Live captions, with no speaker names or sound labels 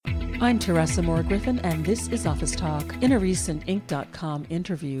I'm Teresa Moore Griffin, and this is Office Talk. In a recent Inc.com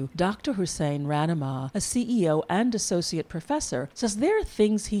interview, Dr. Hussein Ranama, a CEO and associate professor, says there are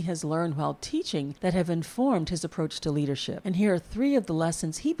things he has learned while teaching that have informed his approach to leadership. And here are 3 of the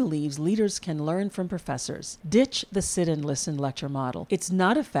lessons he believes leaders can learn from professors. Ditch the sit-and-listen lecture model. It's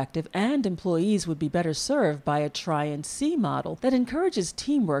not effective, and employees would be better served by a try-and-see model that encourages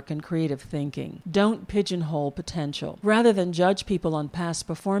teamwork and creative thinking. Don't pigeonhole potential. Rather than judge people on past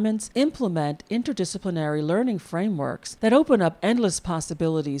performance, implement interdisciplinary learning frameworks that open up endless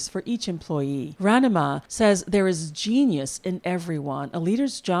possibilities for each employee. Ranama says there is genius in everyone. A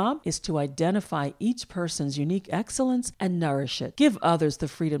leader's job is to identify each person's unique excellence and nourish it. Give others the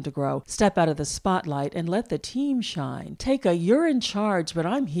freedom to grow. Step out of the spotlight and let the team shine. Take a "you're in charge, but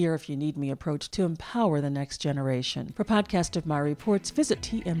I'm here if you need me" approach to empower the next generation. For podcast of my reports, visit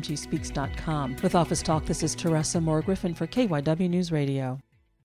tmgspeaks.com. With Office Talk, this is Teresa Moore Griffin for KYW News Radio.